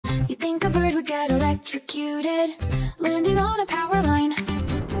think a bird would get electrocuted, landing on a power line.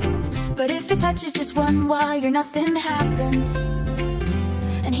 But if it touches just one wire, nothing happens.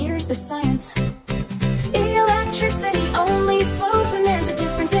 And here's the science. Electricity only flows when there's a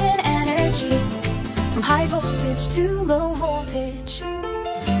difference in energy, from high voltage to low voltage,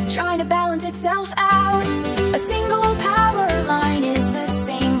 trying to balance itself out. A single power line is the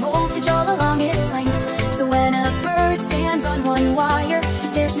same voltage all along its length. So when a bird stands on one wire,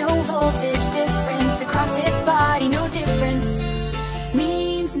 there's no voltage difference across its body. No difference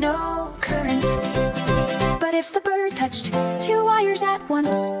means no current. But if the bird touched two wires at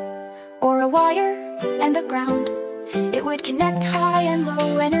once, or a wire and the ground, it would connect high and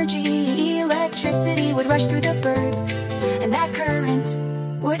low energy. Electricity would rush through the bird, and that current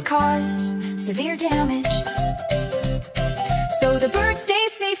would cause severe damage. So the bird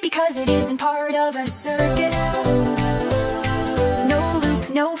stays safe because it isn't part of a circuit. No loop,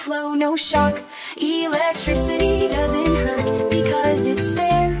 no flow, no shock. Electricity doesn't hurt because it's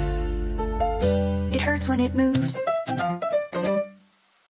there. It hurts when it moves.